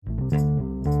This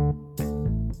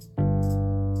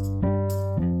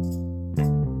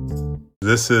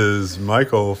is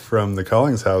Michael from the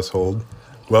Collings household.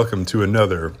 Welcome to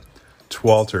another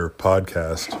Twalter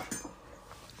podcast.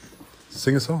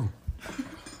 Sing a song.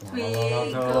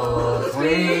 Twinkle,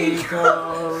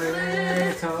 twinkle,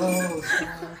 little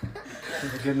star.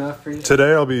 Is it good enough for you?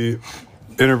 Today I'll be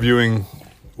interviewing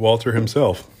Walter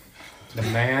himself. The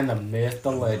man, the myth,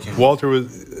 the legend.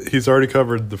 He's already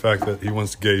covered the fact that he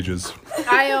wants gauges.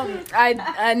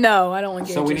 I know, I don't want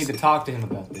gauges. So we need to talk to him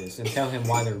about this and tell him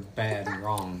why they're bad and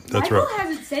wrong. That's Michael right.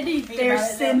 hasn't said anything. They're about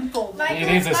sinful.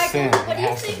 It is a sin. What do you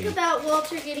It has to think be. about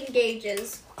Walter getting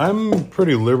gauges? I'm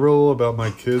pretty liberal about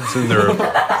my kids and their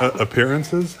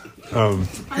appearances.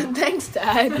 Thanks,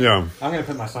 Dad. Yeah, I'm going to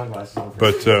put my sunglasses on.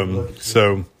 but it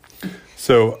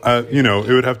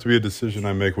would have to be a decision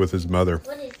I make with his mother.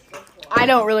 I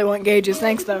don't really want gauges.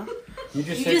 Thanks, though. You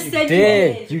just You said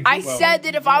did. You I said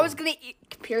that if I was going to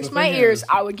pierce my ears,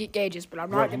 I would get gauges, but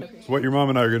I'm not going to. What your mom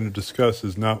and I are going to discuss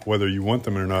is not whether you want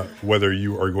them or not, whether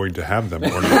you are going to have them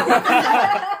or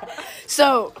not.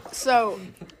 So,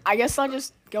 I guess I'll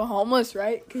just go homeless,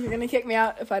 right? Because you're going to kick me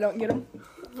out if I don't get them.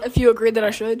 If you agree that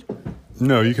I should.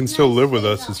 No, you can still live with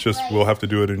us. It's just we'll have to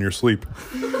do it in your sleep.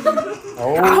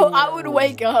 I would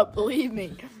wake up, believe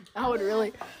me. I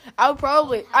would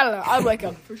probably, I don't know, I would wake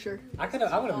up for sure. I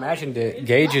would imagine that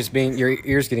gauges being, your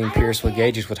ears getting pierced with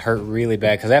gauges would hurt really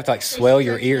bad because they have to like swell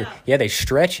your ear. Yeah, they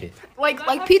stretch it.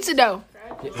 Like pizza dough.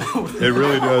 It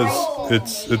really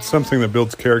does. It's something that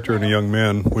builds character in a young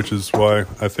man, which is why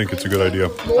I think it's a good idea.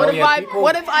 What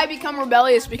if I become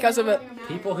rebellious because of it?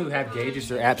 People who have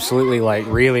gauges are absolutely like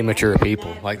really mature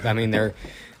people. Like, I mean, they're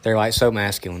like so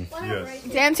masculine. Yes.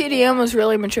 Dan TDM was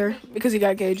really mature because he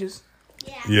got gauges.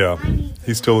 Yeah.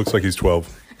 He still looks like he's 12.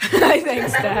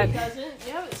 Thanks, Dad.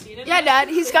 Yeah, Dad,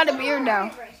 he's got a beard now,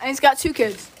 and he's got 2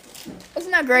 kids. Isn't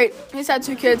that great? He's had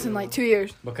 2 kids in like 2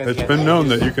 years. It's been known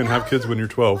that you can have kids when you're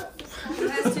 12. Who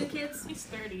has 2 kids? He's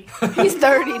 30. He's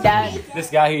 30, Dad. This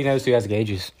guy who knows who has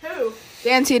gauges. Who?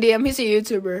 Dan TDM, he's a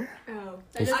YouTuber. Oh.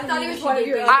 I thought he was one of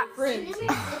your friends.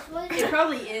 It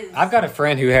probably is. I've got a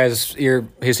friend who has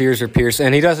his ears are pierced,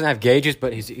 and he doesn't have gauges,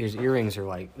 but his earrings are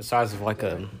like the size of like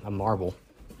a marble.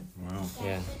 Wow.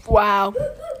 Yeah. Wow.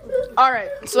 All right,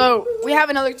 so we have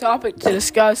another topic to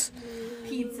discuss.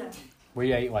 Pizza.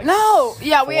 We ate like No,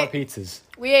 yeah, four pizzas.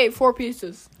 We ate 4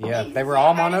 pizzas. Yeah, they were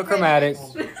all monochromatic.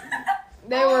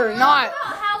 They were not.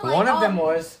 One of them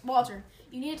was. Walter,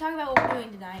 you need to talk about what we're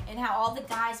doing tonight and how all the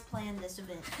guys planned this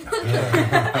event.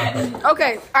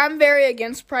 Okay, I'm very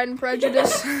against Pride and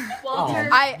Prejudice. Walter,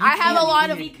 I have a lot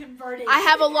of be converted. I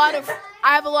have a lot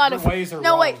of Your ways are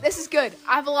no wrong. wait, this is good.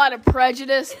 I have a lot of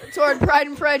prejudice toward Pride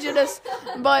and Prejudice,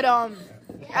 but I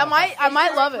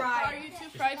might love it. Are you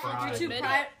too prideful to admit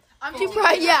it? I'm too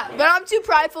but I'm too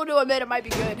prideful to admit it might be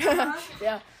good.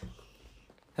 Yeah.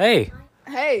 Hey,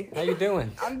 Hey, how you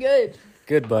doing? I'm good.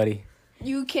 Good, buddy.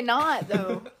 You cannot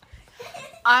though.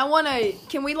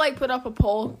 Can we like put up a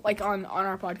poll like on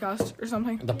our podcast or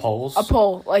something? The polls. A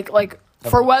poll like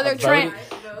for whether Trent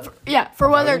for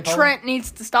whether voting poll? Trent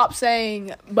needs to stop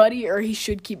saying buddy or he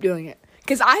should keep doing it.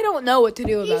 Cuz I don't know what to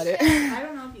do about it. I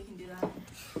don't know if you can do that.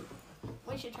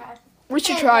 We should try. We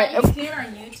should try it. You can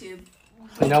on YouTube.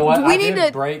 You know what? We I need did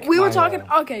to. break We were my, talking.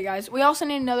 Okay, guys. We also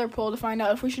need another poll to find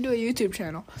out if we should do a YouTube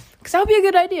channel, because that would be a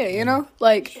good idea. You know,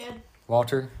 like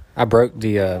Walter, I broke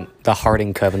the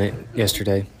hearting covenant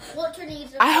yesterday. Walter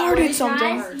needs I hearted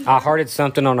something, I hearted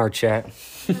something on our chat.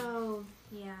 Oh,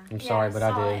 yeah. I'm sorry, but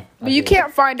I did. but you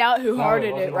can't find out who No, it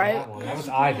hearted wasn't it, on right? That one. That was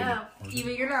Ivy. No,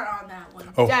 Eva, you're not on that one.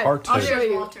 Oh, Dad, heart I'll tape. show There's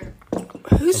you. Walter.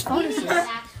 Whose phone is this?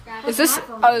 Is this?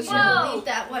 Delete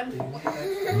that one. We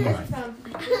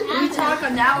talk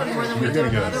on that one more than we do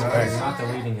on the other one. I'm not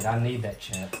deleting it. I need that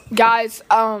chat. Guys,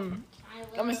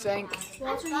 let me think.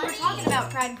 Walter, you were talking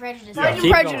about Pride and Prejudice. Pride and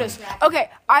Keep Prejudice. Okay,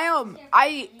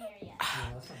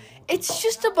 it's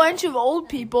just a bunch of old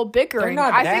people bickering. They're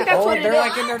not I that think that's old. what it They're is.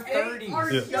 like in their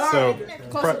 30s. Yeah, so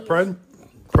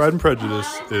Pride and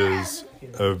Prejudice is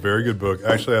a very good book.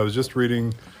 Actually, I was just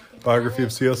reading biography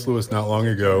of C.S. Lewis not long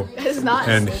ago, It's not.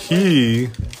 and he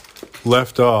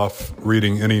left off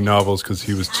reading any novels because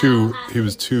he was too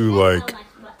like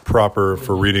proper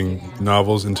for reading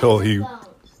novels until he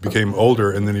became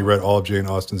older, and then he read all of Jane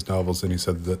Austen's novels, and he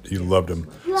said that he loved them.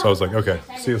 So I was like, okay,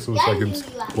 C.S. Lewis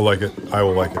will like it. I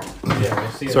will like it.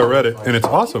 So I read it, and it's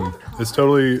awesome. It's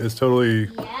totally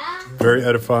very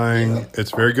edifying. It's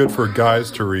very good for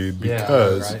guys to read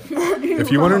because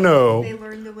if you want to know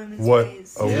what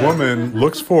a woman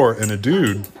looks for in a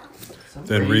dude,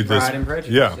 and read this. Pride and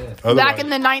Prejudice, Yeah. yeah. Otherwise, Back in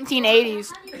the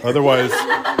 1980s. otherwise,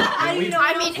 I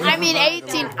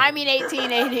mean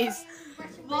 1880s.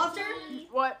 Walter,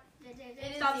 What?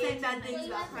 stop saying bad things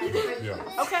about Pride and Prejudice.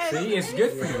 yeah. Okay. See, it's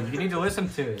good for you. You need to listen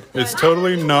to it. It's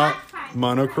totally not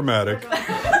monochromatic.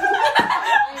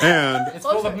 And It's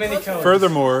full of many colors.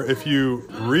 furthermore, if you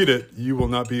read it, you will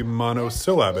not be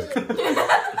monosyllabic.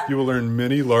 You will learn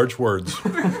many large words.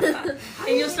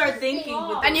 And you'll start thinking.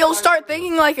 And you'll start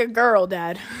thinking like a girl,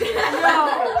 Dad.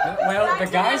 Well, the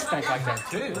guys think like that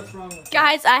too.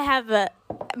 Guys, I have a.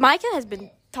 Micah has been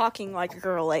talking like a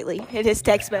girl lately in his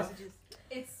text messages.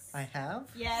 I have?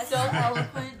 Yeah, so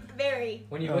eloquent. Very.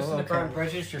 When you listen to Pride and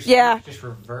Prejudice, your Yeah. speech just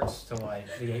reverts to like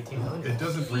the 1800s. It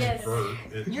doesn't Yes.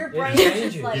 revert. Your It brain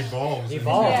changes. is like. evolves.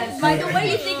 Evolves. By the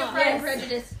way you think of Pride and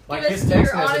Prejudice, Like give his us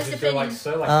text your honest messages are like opinion.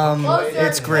 so like. punctuated.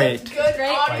 It's great. Good,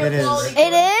 great. It is.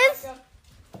 It is?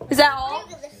 Is that all?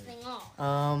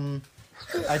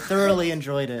 I thoroughly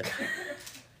enjoyed it.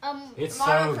 It's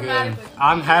so good.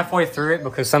 I'm halfway through it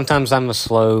because sometimes I'm a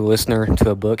slow listener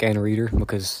to a book and a reader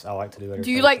because I like to do it.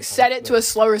 Do you like set it to a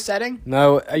slower setting?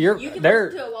 No, you're You can there.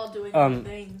 listen to it while doing other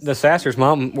things. The Sasser's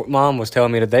mom was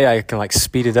telling me today I can like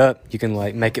speed it up. You can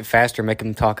like make it faster, make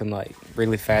them talking like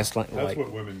really fast. Like, That's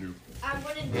what women do. I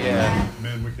wouldn't do Yeah.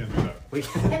 Men, we can't do that.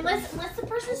 Unless the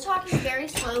person's talking very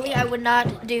slowly, I would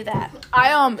not do that.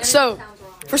 So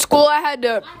for school I had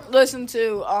to listen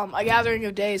to A Gathering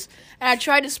of Days, and I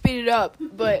tried to speed it up,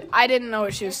 but I didn't know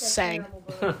what she was saying.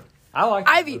 I like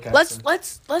Ivy, okay. let's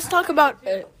talk about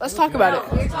it. Let's talk about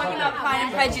it. We're talking about Pride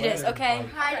and Prejudice, okay?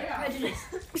 Pride and Prejudice.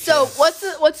 So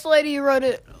what's the lady who wrote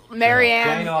it?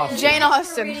 Marianne. Jane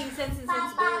Austen. Reading Sense and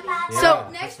Sensibility. So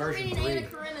Next we're version reading Anna 3.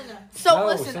 Karenina. so No,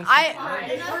 listen, since-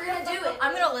 We're gonna do it.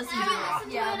 I'm gonna listen to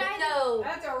it. Yeah. No.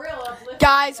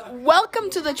 guys, welcome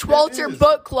to the Twalter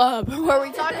Book Club, where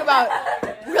we talk about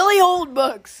really old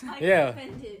books. Yeah.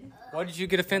 What did you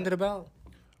get offended about?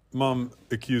 Mom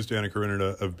accused Anna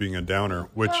Karenina of being a downer,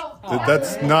 which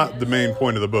that's not the main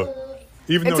point of the book.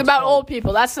 Even It's though about called- old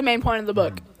people. That's the main point of the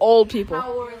book. Old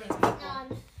people.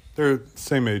 They're the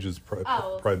same age as Pride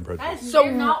and Prejudice. So-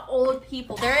 They're not old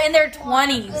people. They're in their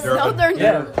 20s. No, they're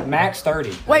Yeah, max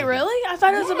 30. Wait, really? I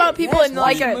thought it was about people in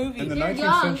like a. In the They're 19th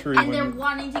young, century, and when they're you-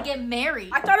 wanting to get married.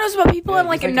 I thought it was about people in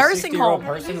like a You think nursing 60-year-old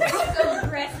home. person- So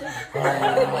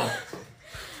aggressive.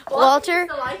 Walter,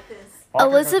 I like this.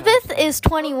 Elizabeth is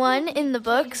 21 in the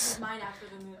books. Mine after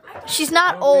the movie. She's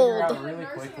not We'll figure old. out really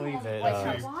quickly that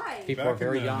Why? people are back in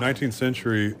very the young. 19th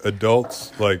century,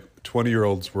 adults, like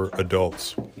 20-year-olds, were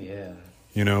adults. Yeah.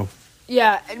 You know?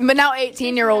 Yeah, but now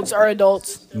 18-year-olds are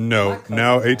adults. No,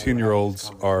 now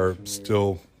 18-year-olds are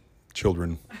still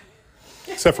children,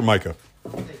 except for Micah.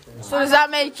 So does that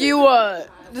make you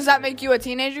a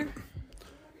teenager?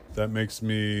 That makes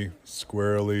me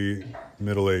squarely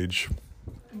middle-aged.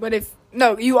 But if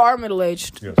no, you are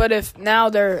middle-aged. Yes. But if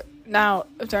they're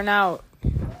now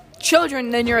children,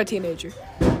 then you're a teenager.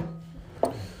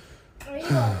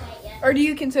 Or do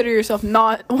you consider yourself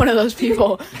not one of those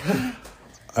people?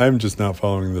 I'm just not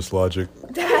following this logic.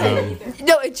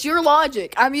 No, it's your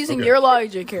logic. I'm using Okay. your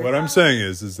logic here. What I'm saying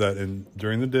is that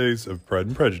during the days of Pride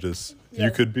and Prejudice,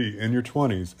 you could be in your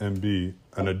 20s and be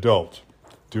an adult,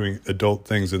 doing adult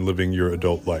things and living your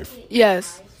adult life.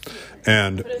 Yes.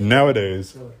 And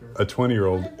nowadays, a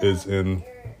 20-year-old is in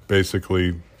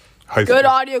basically high Good school.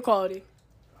 audio quality.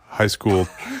 High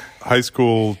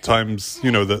school times,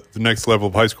 the next level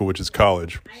of high school, which is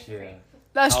college. Yeah.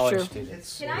 That's College true.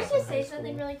 students. Can I just say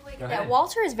something really quick? Go Yeah, ahead.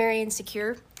 Walter is very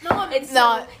insecure. No, It's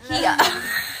not.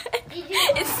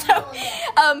 It's so.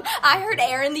 I heard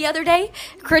Aaron the other day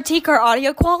critique our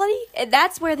audio quality, and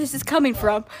that's where this is coming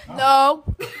from. No.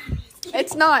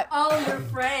 It's not. Oh, your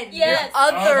friend. Yes.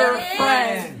 Other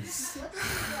friends.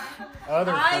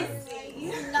 Other I friends. see.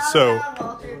 So,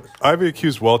 Ivy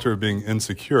accused Walter of being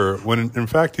insecure when, in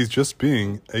fact, he's just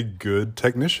being a good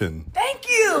technician. Thank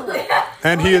you.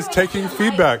 And he is taking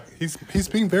feedback. He's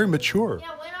being very mature. Yeah,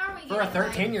 when are we For a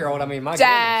 13-year-old, I mean, my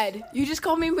Dad, you just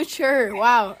called me mature.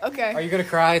 Wow. goodness. Okay. Are you going to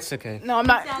cry? It's okay. No, I'm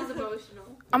not. Sounds emotional.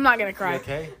 I'm not gonna You cry.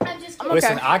 okay? I'm just I'm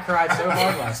Listen, okay. I cried so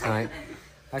hard last night.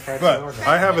 I cried so hard. But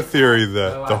I have a theory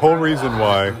that the whole reason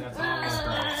why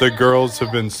the girls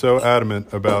have been so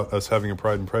adamant about us having a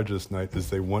Pride and Prejudice night is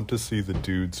they want to see the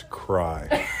dudes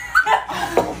cry.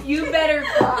 You better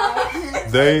cry.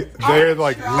 They're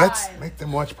like, let's make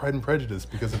them watch Pride and Prejudice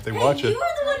because if they watch it, You were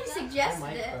the one who suggested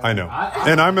it. I know.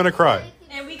 And I'm gonna cry.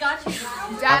 And we got you.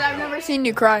 Dad, I've never seen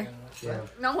you cry.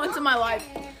 Not once in my life.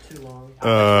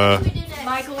 Uh, We do next.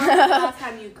 Michael, when was the last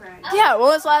time you cried? Yeah, when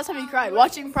was the last time you cried?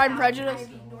 Watching Pride and Prejudice?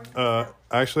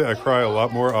 Actually, I cry a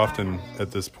lot more often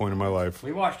at this point in my life.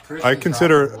 We watched Christian. I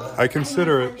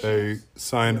consider it a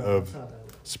sign of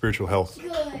spiritual health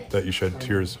that you shed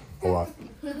tears a lot.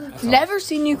 Never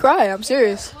seen you cry. I'm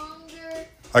serious.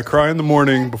 I cry in the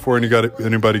morning before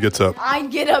anybody gets up. I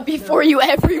get up before you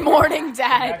every morning, Have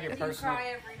Dad. your personal.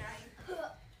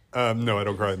 No, I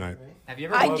don't cry at night. Have you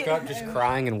ever woke up just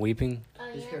crying and weeping?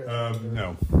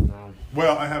 No.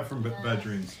 Well, I have from bad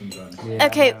dreams sometimes. Yeah,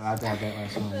 Okay. I had that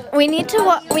last night. We need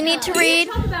to read.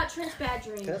 Talk about Trent's bad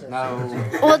dreams. No.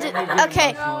 Well,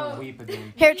 okay. Weep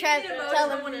again. Here, Trent. Tell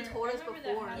them. When he told us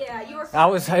before. Yeah, you were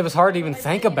It was hard to even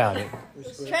think about it.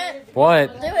 Trent,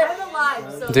 What? do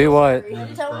it. Do what?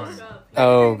 Tell them.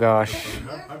 Oh gosh.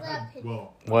 I've had,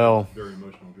 Well, very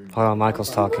emotional dreams. hold on, Michael's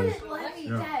talking.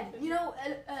 Dad, you know,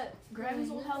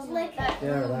 Grammy's old house,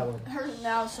 Yeah, that one. hers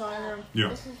now, so I remember.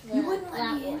 Yeah. You wouldn't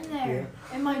let me in there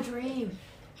in my dream.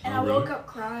 And I woke up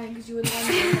crying because you wouldn't let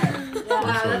me in there.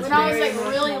 Yeah, when I was like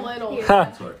really little.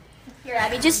 Sorry. Here,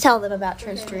 Abby, just tell them about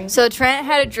Trent's dream. So Trent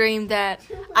had a dream that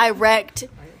I wrecked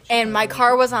and my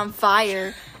car was on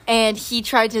fire and he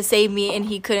tried to save me and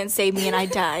he couldn't save me and I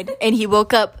died. And he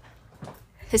woke up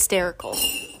hysterical.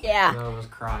 Yeah. No, it was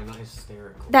crying, not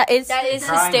hysterical. That is Crying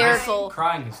hysterical.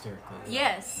 Crying hysterically.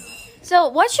 Yes. So,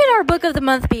 what should our book of the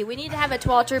month be? We need to have a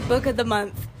Twalter book of the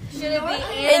month. Should it be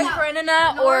Anna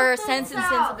Karenina or Sense and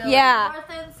Sensibility? Yeah. North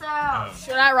and South.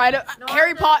 Should I write it?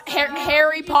 Harry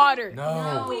Potter.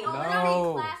 No. We're reading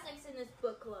classics in this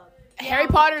book club. Harry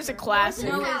Potter's a classic.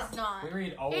 No, it's not. We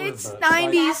read older It's books.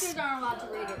 90s. Aren't allowed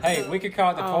to read it. Hey, we could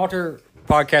call it the Twalter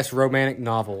podcast romantic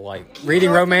novel. Like,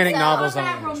 reading romantic novels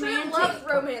on. Trent loves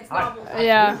romance novels.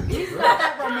 Yeah.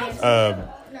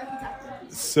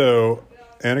 So,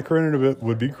 Anna Karenina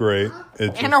would be great.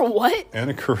 Anna what?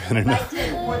 Anna Karenina.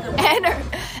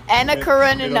 Anna It'll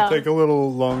Karenina. take a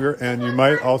little longer, and you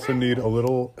might also need a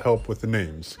little help with the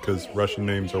names, because Russian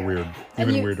names are weird.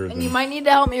 Even weirder And than... you might need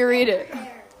to help me read it.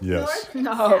 Yes.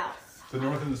 No. The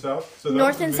North and the South? So that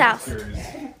North was a and South.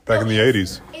 miniseries Back in the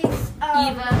 80s.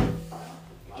 Eva.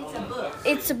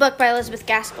 It's a book by Elizabeth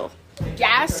Gaskell.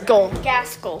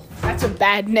 Gaskell. That's a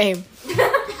bad name.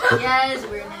 Yeah, it is a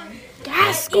weird name.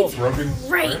 Gaskell. Broken.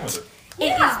 Great.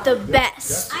 It is the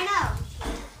best. I know.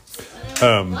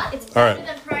 All right.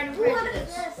 Pride and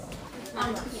Prejudice.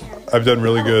 I've done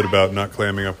really good about not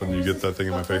clamming up when you get that thing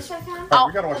in my face. All right,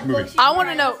 we gotta watch a movie. I want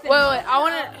to know. Wait.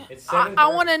 I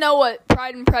want to know what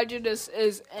Pride and Prejudice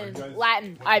is in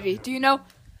Latin. Ivy, do you know?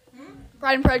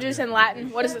 Pride and Prejudice in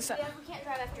Latin. What does it say? We can't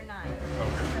drive after 9.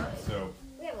 Okay, so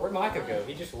Where'd Micah go?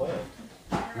 He just left.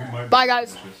 we might Bye,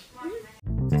 guys.